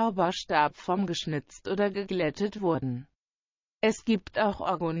eine Zauberstabform geschnitzt oder geglättet wurden. Es gibt auch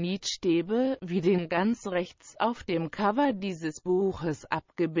Orgonitstäbe, wie den ganz rechts auf dem Cover dieses Buches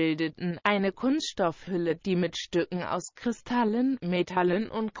abgebildeten, eine Kunststoffhülle, die mit Stücken aus Kristallen, Metallen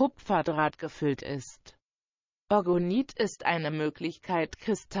und Kupferdraht gefüllt ist. Orgonit ist eine Möglichkeit,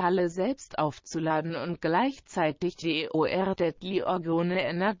 Kristalle selbst aufzuladen und gleichzeitig DOR Deadly Orgone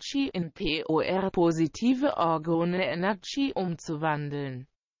Energy in POR positive Orgone Energy umzuwandeln.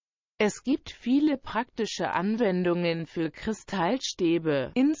 Es gibt viele praktische Anwendungen für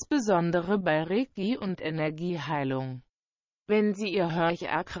Kristallstäbe, insbesondere bei Reiki und Energieheilung. Wenn Sie Ihr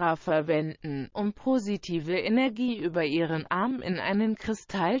Hörchakra verwenden, um positive Energie über Ihren Arm in einen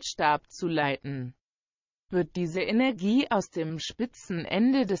Kristallstab zu leiten, wird diese Energie aus dem spitzen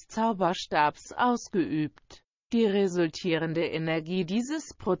Ende des Zauberstabs ausgeübt. Die resultierende Energie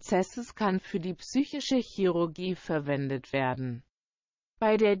dieses Prozesses kann für die psychische Chirurgie verwendet werden,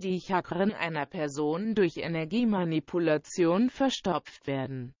 bei der die Chakren einer Person durch Energiemanipulation verstopft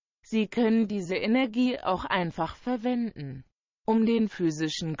werden. Sie können diese Energie auch einfach verwenden, um den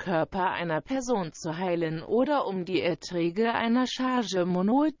physischen Körper einer Person zu heilen oder um die Erträge einer Charge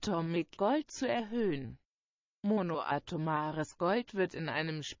Monoatomic Gold zu erhöhen. Monoatomares Gold wird in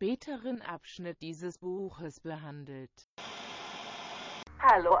einem späteren Abschnitt dieses Buches behandelt.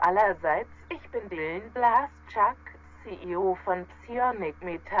 Hallo allerseits, ich bin Dylan Blaschak, CEO von Psionic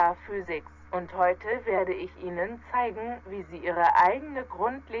Metaphysics, und heute werde ich Ihnen zeigen, wie Sie Ihre eigene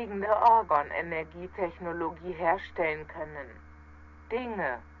grundlegende Orgonenergietechnologie herstellen können.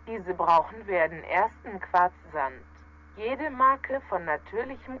 Dinge, die Sie brauchen, werden ersten Quarzsand. Jede Marke von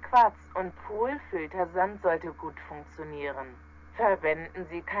natürlichem Quarz und Poolfiltersand sollte gut funktionieren. Verwenden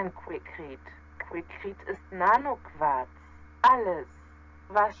Sie kein Quikrete. Quikrete ist Nanoquarz. Alles,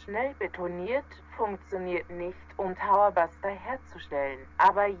 was schnell betoniert, funktioniert nicht, um Towerbuster herzustellen,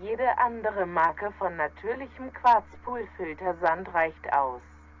 aber jede andere Marke von natürlichem Quarz-Poolfiltersand reicht aus.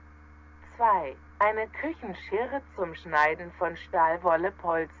 2. Eine Küchenschere zum Schneiden von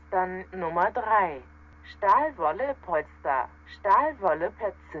Stahlwolle-Polstern. Nummer 3. Stahlwolle-Polster.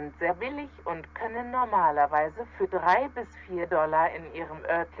 Stahlwolle-Pads sind sehr billig und können normalerweise für $3 bis $4 in Ihrem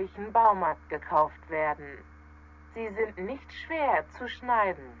örtlichen Baumarkt gekauft werden. Sie sind nicht schwer zu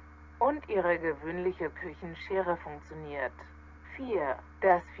schneiden und Ihre gewöhnliche Küchenschere funktioniert. 4.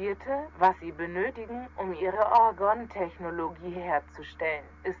 Das vierte, was Sie benötigen, um Ihre Orgontechnologie herzustellen,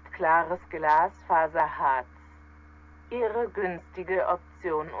 ist klares Glasfaserharz. Ihre günstige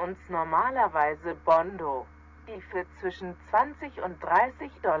Option uns normalerweise Bondo, die für zwischen $20 und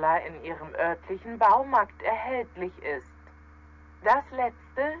 $30 in Ihrem örtlichen Baumarkt erhältlich ist. Das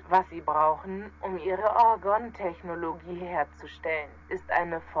letzte, was Sie brauchen, um Ihre Orgontechnologie herzustellen, ist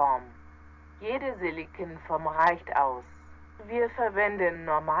eine Form. Jede Silikonform reicht aus. Wir verwenden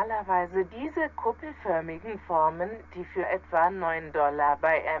normalerweise diese kuppelförmigen Formen, die für etwa $9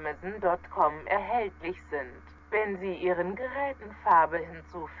 bei Amazon.com erhältlich sind. Wenn Sie Ihren Geräten Farbe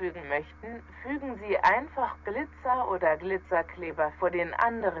hinzufügen möchten, fügen Sie einfach Glitzer oder Glitzerkleber vor den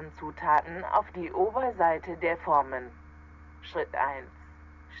anderen Zutaten auf die Oberseite der Formen. Schritt 1.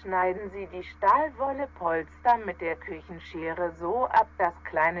 Schneiden Sie die Stahlwolle-Polster mit der Küchenschere so ab, dass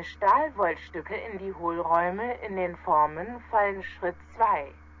kleine Stahlwollstücke in die Hohlräume in den Formen fallen. Schritt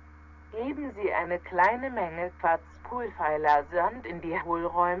 2. Geben Sie eine kleine Menge Quarzpulversand in die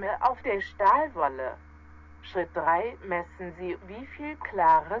Hohlräume auf der Stahlwolle. Schritt 3. Messen Sie, wie viel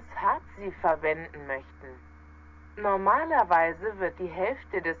klares Harz Sie verwenden möchten. Normalerweise wird die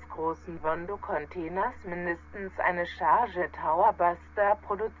Hälfte des großen Bondo-Containers mindestens eine Charge Towerbuster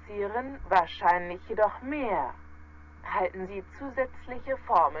produzieren, wahrscheinlich jedoch mehr. Halten Sie zusätzliche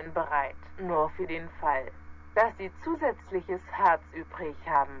Formen bereit, nur für den Fall, dass Sie zusätzliches Harz übrig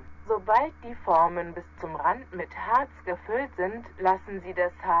haben. Sobald die Formen bis zum Rand mit Harz gefüllt sind, lassen Sie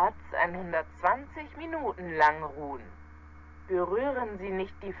das Harz 120 Minuten lang ruhen. Berühren Sie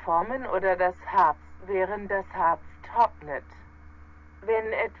nicht die Formen oder das Harz, während das Harz trocknet.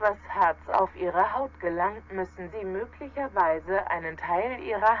 Wenn etwas Harz auf Ihre Haut gelangt, müssen Sie möglicherweise einen Teil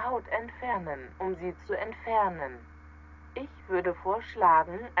Ihrer Haut entfernen, um sie zu entfernen. Ich würde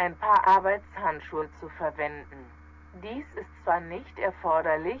vorschlagen, ein paar Arbeitshandschuhe zu verwenden. Dies ist zwar nicht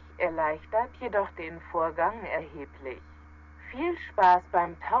erforderlich, erleichtert jedoch den Vorgang erheblich. Viel Spaß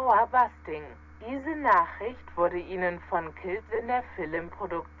beim Towerbusting! Diese Nachricht wurde Ihnen von Kids in der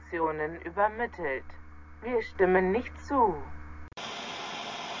Filmproduktionen übermittelt. Wir stimmen nicht zu.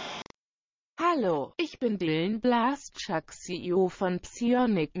 Hallo, ich bin Dylan Blaschak, CEO von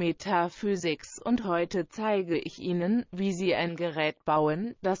Psionic Metaphysics, und heute zeige ich Ihnen, wie Sie ein Gerät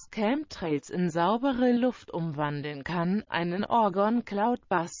bauen, das Chemtrails in saubere Luft umwandeln kann, einen Orgon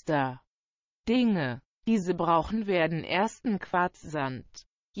Cloudbuster. Dinge, die Sie brauchen, werden ersten Quarzsand.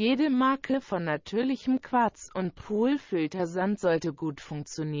 Jede Marke von natürlichem Quarz und Poolfiltersand sollte gut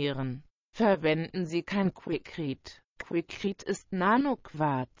funktionieren. Verwenden Sie kein Quikrete. Quikrete ist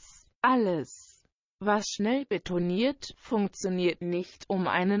Nanoquarz. Alles, was schnell betoniert, funktioniert nicht, um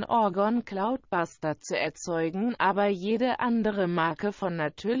einen Orgon Cloudbuster zu erzeugen, aber jede andere Marke von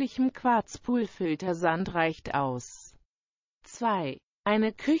natürlichem Quarzpoolfiltersand reicht aus. 2.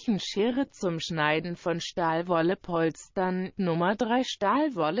 Eine Küchenschere zum Schneiden von Stahlwollepolstern. Nummer 3.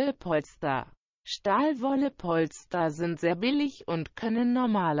 Stahlwollepolster. Stahlwollepolster sind sehr billig und können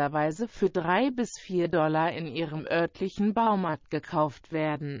normalerweise für $3 bis $4 in Ihrem örtlichen Baumarkt gekauft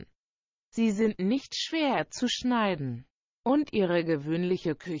werden. Sie sind nicht schwer zu schneiden. Und Ihre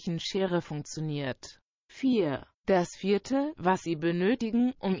gewöhnliche Küchenschere funktioniert. 4. Das vierte, was Sie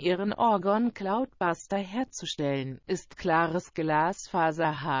benötigen, um Ihren Orgon Cloudbuster herzustellen, ist klares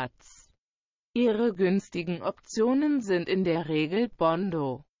Glasfaserharz. Ihre günstigen Optionen sind in der Regel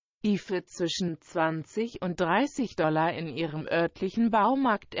Bondo, die für zwischen $20 und $30 in Ihrem örtlichen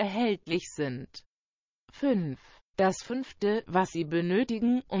Baumarkt erhältlich sind. 5. Das fünfte, was Sie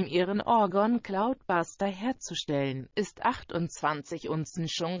benötigen, um Ihren Orgon Cloudbuster herzustellen, ist 28 Unzen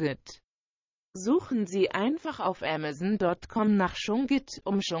Shungit. Suchen Sie einfach auf Amazon.com nach Shungit,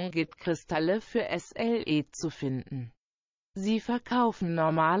 um Shungit-Kristalle für SLE zu finden. Sie verkaufen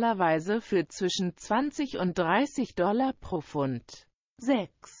normalerweise für zwischen $20 und $30 pro Pfund.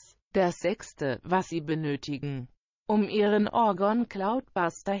 6. Das sechste, was Sie benötigen, um Ihren Orgon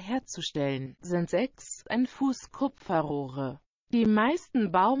Cloudbuster herzustellen, sind 6 Fuß Kupferrohre. Die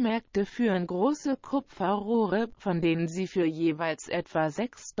meisten Baumärkte führen große Kupferrohre, von denen Sie für jeweils etwa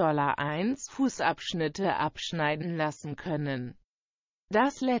 $6 Fußabschnitte abschneiden lassen können.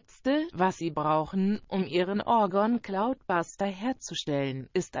 Das letzte, was Sie brauchen, um Ihren Orgon Cloudbuster herzustellen,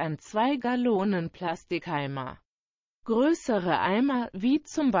 ist ein 2-Gallonen-Plastikeimer. Größere Eimer, wie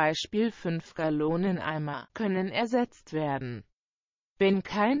zum Beispiel 5-Gallonen-Eimer, können ersetzt werden, wenn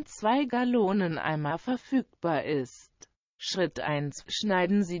kein 2-Gallonen-Eimer verfügbar ist. Schritt 1.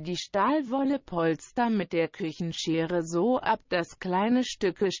 Schneiden Sie die Stahlwollepolster mit der Küchenschere so ab, dass kleine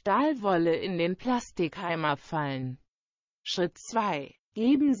Stücke Stahlwolle in den Plastikeimer fallen. Schritt 2.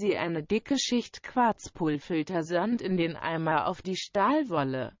 Geben Sie eine dicke Schicht Quarzpoolfiltersand in den Eimer auf die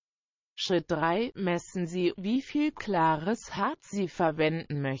Stahlwolle. Schritt 3. Messen Sie, wie viel klares Harz Sie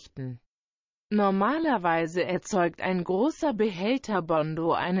verwenden möchten. Normalerweise erzeugt ein großer Behälter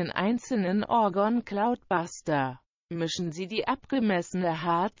Bondo einen einzelnen Orgon Cloudbuster. Mischen Sie die abgemessene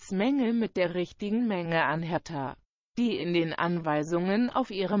Harzmenge mit der richtigen Menge an Härter, die in den Anweisungen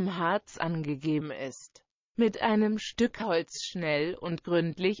auf Ihrem Harz angegeben ist. Mit einem Stück Holz schnell und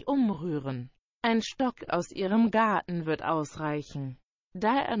gründlich umrühren. Ein Stock aus Ihrem Garten wird ausreichen,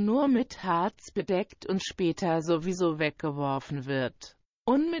 da er nur mit Harz bedeckt und später sowieso weggeworfen wird.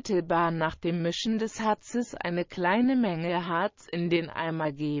 Unmittelbar nach dem Mischen des Harzes eine kleine Menge Harz in den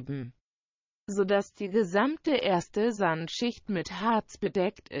Eimer geben, sodass die gesamte erste Sandschicht mit Harz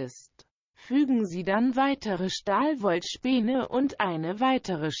bedeckt ist. Fügen Sie dann weitere Stahlwollspäne und eine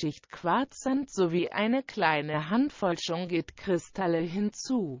weitere Schicht Quarzsand sowie eine kleine Handvoll Schungit-Kristalle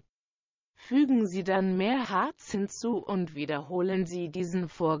hinzu. Fügen Sie dann mehr Harz hinzu und wiederholen Sie diesen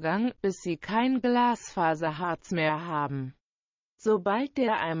Vorgang, bis Sie kein Glasfaserharz mehr haben. Sobald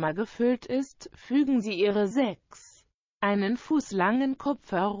der Eimer gefüllt ist, fügen Sie Ihre 6,1 Fuß langen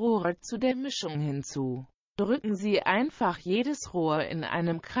Kupferrohre zu der Mischung hinzu. Drücken Sie einfach jedes Rohr in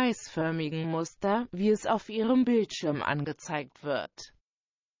einem kreisförmigen Muster, wie es auf Ihrem Bildschirm angezeigt wird,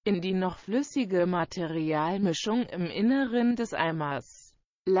 in die noch flüssige Materialmischung im Inneren des Eimers.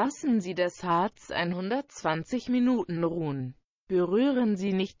 Lassen Sie das Harz 120 Minuten ruhen. Berühren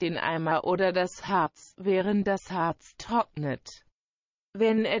Sie nicht den Eimer oder das Harz, während das Harz trocknet.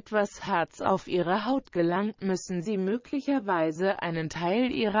 Wenn etwas Harz auf Ihre Haut gelangt, müssen Sie möglicherweise einen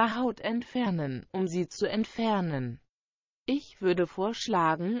Teil Ihrer Haut entfernen, um sie zu entfernen. Ich würde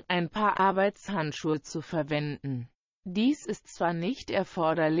vorschlagen, ein paar Arbeitshandschuhe zu verwenden. Dies ist zwar nicht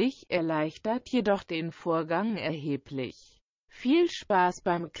erforderlich, erleichtert jedoch den Vorgang erheblich. Viel Spaß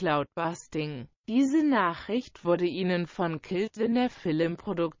beim Cloudbusting! Diese Nachricht wurde Ihnen von Kill the Nephilim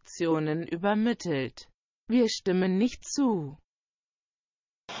Produktionen übermittelt. Wir stimmen nicht zu.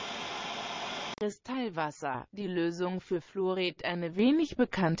 Kristallwasser. Die Lösung für Fluorid. Eine wenig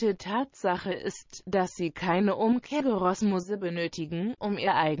bekannte Tatsache ist, dass Sie keine Umkehrosmose benötigen, um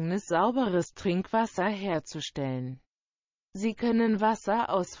Ihr eigenes sauberes Trinkwasser herzustellen. Sie können Wasser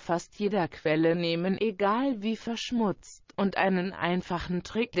aus fast jeder Quelle nehmen, egal wie verschmutzt, und einen einfachen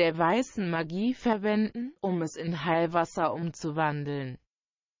Trick der weißen Magie verwenden, um es in Heilwasser umzuwandeln,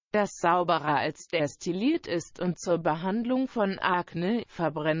 das sauberer als destilliert ist und zur Behandlung von Akne,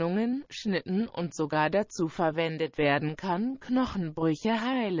 Verbrennungen, Schnitten und sogar dazu verwendet werden kann, Knochenbrüche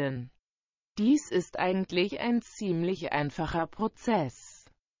heilen. Dies ist eigentlich ein ziemlich einfacher Prozess.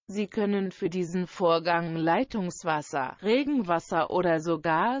 Sie können für diesen Vorgang Leitungswasser, Regenwasser oder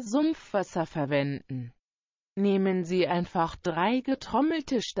sogar Sumpfwasser verwenden. Nehmen Sie einfach 3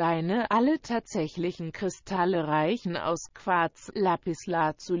 getrommelte Steine, alle tatsächlichen Kristalle reichen aus Quarz,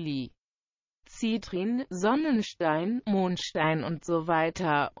 Lapislazuli, Zitrin, Sonnenstein, Mondstein und so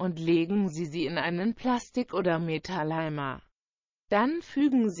weiter und legen Sie sie in einen Plastik- oder Metalleimer. Dann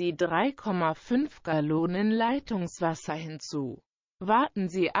fügen Sie 3,5 Gallonen Leitungswasser hinzu. Warten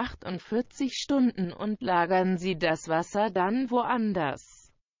Sie 48 Stunden und lagern Sie das Wasser dann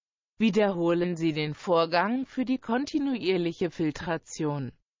woanders. Wiederholen Sie den Vorgang für die kontinuierliche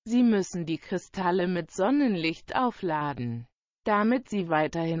Filtration. Sie müssen die Kristalle mit Sonnenlicht aufladen, damit sie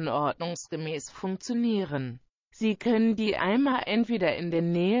weiterhin ordnungsgemäß funktionieren. Sie können die Eimer entweder in der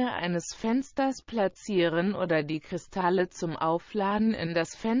Nähe eines Fensters platzieren oder die Kristalle zum Aufladen in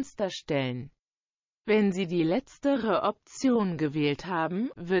das Fenster stellen. Wenn Sie die letztere Option gewählt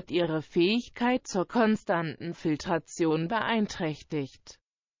haben, wird Ihre Fähigkeit zur konstanten Filtration beeinträchtigt.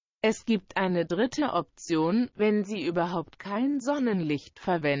 Es gibt eine dritte Option, wenn Sie überhaupt kein Sonnenlicht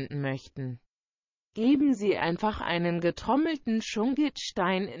verwenden möchten. Geben Sie einfach einen getrommelten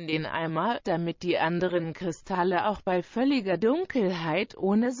Schungitstein in den Eimer, damit die anderen Kristalle auch bei völliger Dunkelheit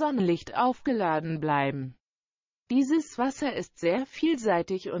ohne Sonnenlicht aufgeladen bleiben. Dieses Wasser ist sehr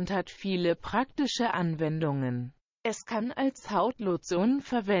vielseitig und hat viele praktische Anwendungen. Es kann als Hautlotion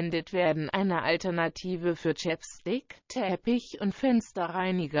verwendet werden, eine Alternative für Chapstick, Teppich und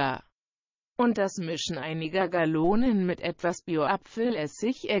Fensterreiniger. Und das Mischen einiger Gallonen mit etwas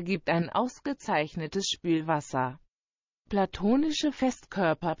Bio-Apfelessig ergibt ein ausgezeichnetes Spülwasser. Platonische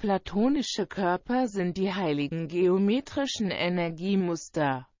Festkörper. Platonische Körper sind die heiligen geometrischen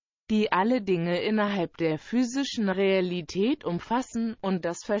Energiemuster, die alle Dinge innerhalb der physischen Realität umfassen, und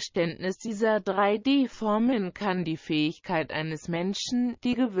das Verständnis dieser 3D-Formen kann die Fähigkeit eines Menschen,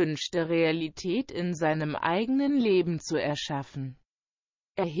 die gewünschte Realität in seinem eigenen Leben zu erschaffen,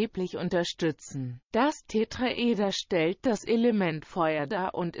 erheblich unterstützen. Das Tetraeder stellt das Element Feuer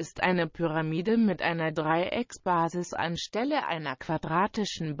dar und ist eine Pyramide mit einer Dreiecksbasis anstelle einer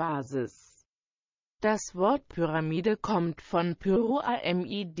quadratischen Basis. Das Wort Pyramide kommt von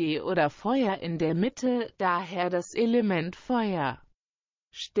Pyramid oder Feuer in der Mitte, daher das Element Feuer.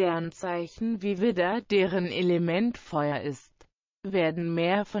 Sternzeichen wie Widder, deren Element Feuer ist, werden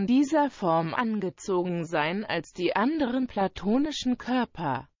mehr von dieser Form angezogen sein als die anderen platonischen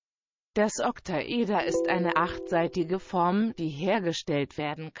Körper. Das Oktaeder ist eine achtseitige Form, die hergestellt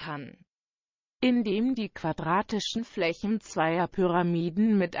werden kann, indem die quadratischen Flächen zweier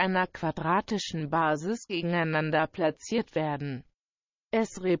Pyramiden mit einer quadratischen Basis gegeneinander platziert werden.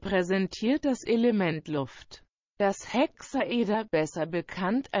 Es repräsentiert das Element Luft. Das Hexaeder, besser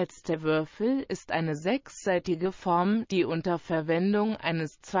bekannt als der Würfel, ist eine sechsseitige Form, die unter Verwendung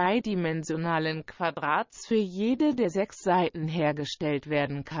eines zweidimensionalen Quadrats für jede der 6 Seiten hergestellt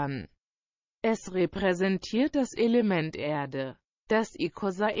werden kann. Es repräsentiert das Element Erde. Das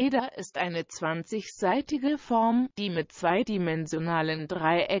Ikosaeder ist eine 20-seitige Form, die mit zweidimensionalen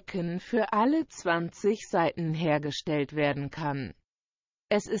Dreiecken für alle 20 Seiten hergestellt werden kann.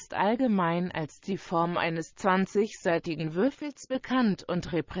 Es ist allgemein als die Form eines 20-seitigen Würfels bekannt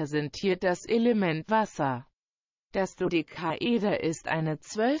und repräsentiert das Element Wasser. Das Dodekaeder ist eine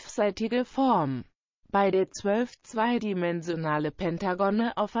 12-seitige Form, bei der 12 zweidimensionale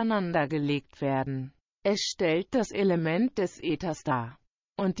Pentagone aufeinandergelegt werden. Es stellt das Element des Äthers dar.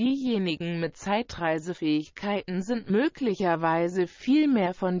 Und diejenigen mit Zeitreisefähigkeiten sind möglicherweise viel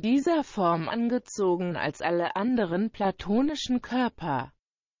mehr von dieser Form angezogen als alle anderen platonischen Körper.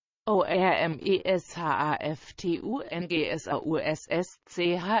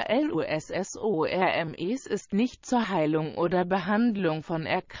 ORMESHAFTUNGSAUSSCHLUSSORMES ist nicht zur Heilung oder Behandlung von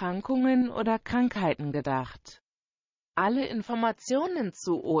Erkrankungen oder Krankheiten gedacht. Alle Informationen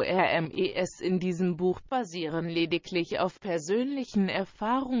zu ORMES in diesem Buch basieren lediglich auf persönlichen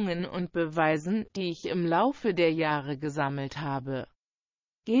Erfahrungen und Beweisen, die ich im Laufe der Jahre gesammelt habe.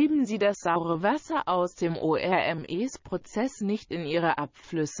 Geben Sie das saure Wasser aus dem ORMES-Prozess nicht in Ihre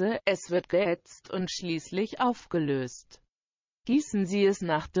Abflüsse, es wird geätzt und schließlich aufgelöst. Gießen Sie es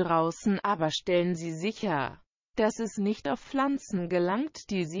nach draußen, aber stellen Sie sicher, dass es nicht auf Pflanzen gelangt,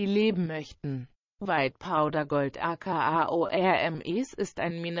 die Sie leben möchten. White Powder Gold aka ORMES ist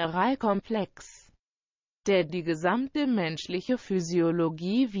ein Mineralkomplex, der die gesamte menschliche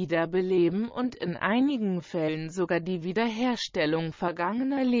Physiologie wiederbeleben und in einigen Fällen sogar die Wiederherstellung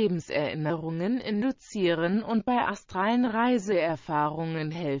vergangener Lebenserinnerungen induzieren und bei astralen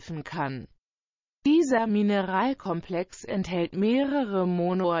Reiseerfahrungen helfen kann. Dieser Mineralkomplex enthält mehrere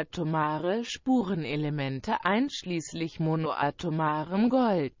monoatomare Spurenelemente einschließlich monoatomarem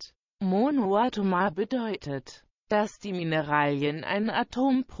Gold. Monoatomar bedeutet, dass die Mineralien ein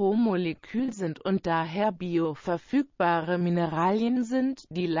Atom pro Molekül sind und daher bioverfügbare Mineralien sind,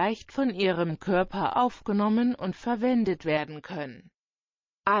 die leicht von ihrem Körper aufgenommen und verwendet werden können.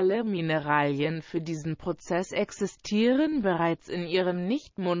 Alle Mineralien für diesen Prozess existieren bereits in ihren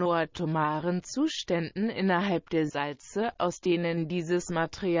nicht monoatomaren Zuständen innerhalb der Salze, aus denen dieses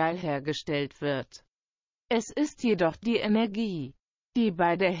Material hergestellt wird. Es ist jedoch die Energie, die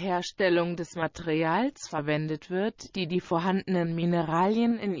bei der Herstellung des Materials verwendet wird, die die vorhandenen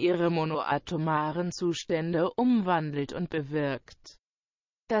Mineralien in ihre monoatomaren Zustände umwandelt und bewirkt,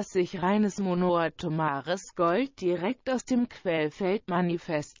 dass sich reines monoatomares Gold direkt aus dem Quellfeld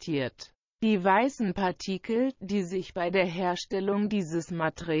manifestiert. Die weißen Partikel, die sich bei der Herstellung dieses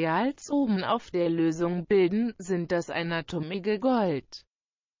Materials oben auf der Lösung bilden, sind das einatomige Gold.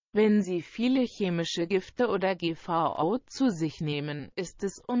 Wenn Sie viele chemische Gifte oder GVO zu sich nehmen, ist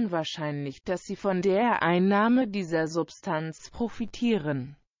es unwahrscheinlich, dass Sie von der Einnahme dieser Substanz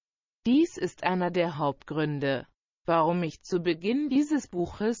profitieren. Dies ist einer der Hauptgründe, warum ich zu Beginn dieses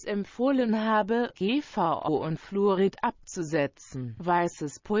Buches empfohlen habe, GVO und Fluorid abzusetzen.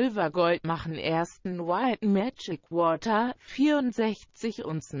 Weißes Pulvergold machen ersten White Magic Water, 64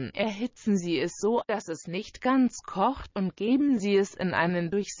 Unzen. Erhitzen Sie es so, dass es nicht ganz kocht und geben Sie es in einen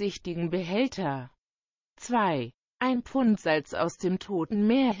durchsichtigen Behälter. 2. 1 Pfund Salz aus dem Toten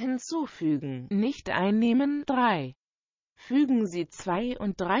Meer hinzufügen, nicht einnehmen. 3. Fügen Sie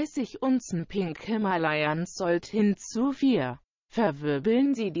 32 Unzen Pink Himalayan Salt hinzu. 4.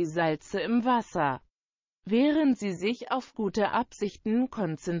 Verwirbeln Sie die Salze im Wasser. Während Sie sich auf gute Absichten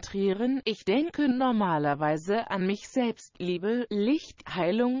konzentrieren, ich denke normalerweise an mich selbst, Liebe, Licht,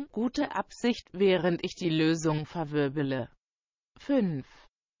 Heilung, gute Absicht, während ich die Lösung verwirbele. 5.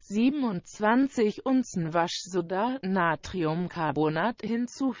 27 Unzen Waschsoda, Natriumcarbonat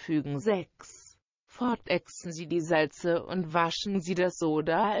hinzufügen. 6. Fortexen Sie die Salze und waschen Sie das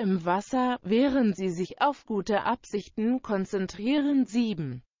Soda im Wasser, während Sie sich auf gute Absichten konzentrieren.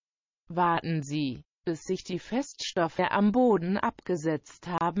 7. Warten Sie, bis sich die Feststoffe am Boden abgesetzt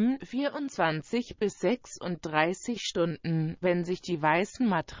haben, 24 bis 36 Stunden, wenn sich die weißen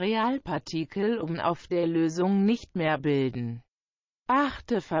Materialpartikel auf der Lösung nicht mehr bilden.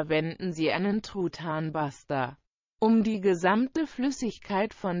 8. Verwenden Sie einen Truthahnbuster, um die gesamte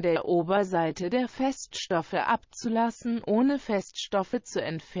Flüssigkeit von der Oberseite der Feststoffe abzulassen, ohne Feststoffe zu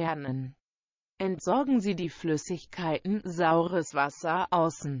entfernen. Entsorgen Sie die Flüssigkeiten, saures Wasser,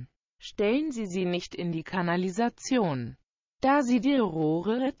 außen. Stellen Sie sie nicht in die Kanalisation, da sie die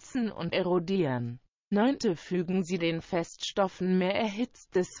Rohre ritzen und erodieren. 9. Fügen Sie den Feststoffen mehr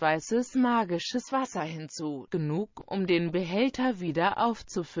erhitztes weißes magisches Wasser hinzu. Genug, um den Behälter wieder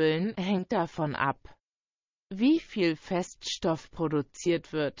aufzufüllen, hängt davon ab, wie viel Feststoff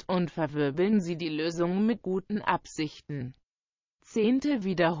produziert wird, und verwirbeln Sie die Lösung mit guten Absichten. 10.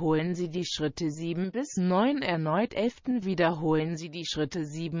 Wiederholen Sie die Schritte 7 bis 9 erneut. 11. Wiederholen Sie die Schritte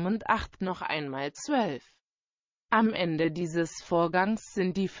 7 und 8 noch einmal. 12. Am Ende dieses Vorgangs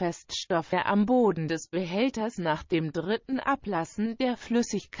sind die Feststoffe am Boden des Behälters nach dem dritten Ablassen der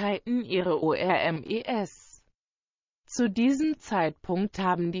Flüssigkeiten ihre ORMES. Zu diesem Zeitpunkt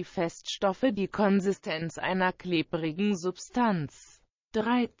haben die Feststoffe die Konsistenz einer klebrigen Substanz.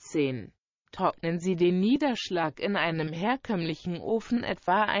 13. Trocknen Sie den Niederschlag in einem herkömmlichen Ofen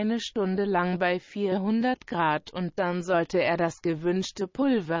etwa eine Stunde lang bei 400 Grad und dann sollte er das gewünschte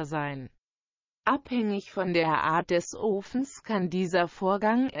Pulver sein. Abhängig von der Art des Ofens kann dieser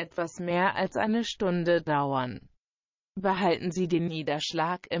Vorgang etwas mehr als eine Stunde dauern. Behalten Sie den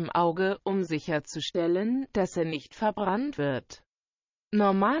Niederschlag im Auge, um sicherzustellen, dass er nicht verbrannt wird.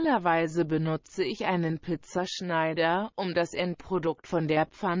 Normalerweise benutze ich einen Pizzaschneider, um das Endprodukt von der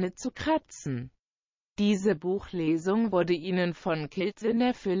Pfanne zu kratzen. Diese Buchlesung wurde Ihnen von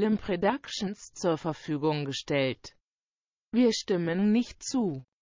Nephilim Productions zur Verfügung gestellt. Wir stimmen nicht zu.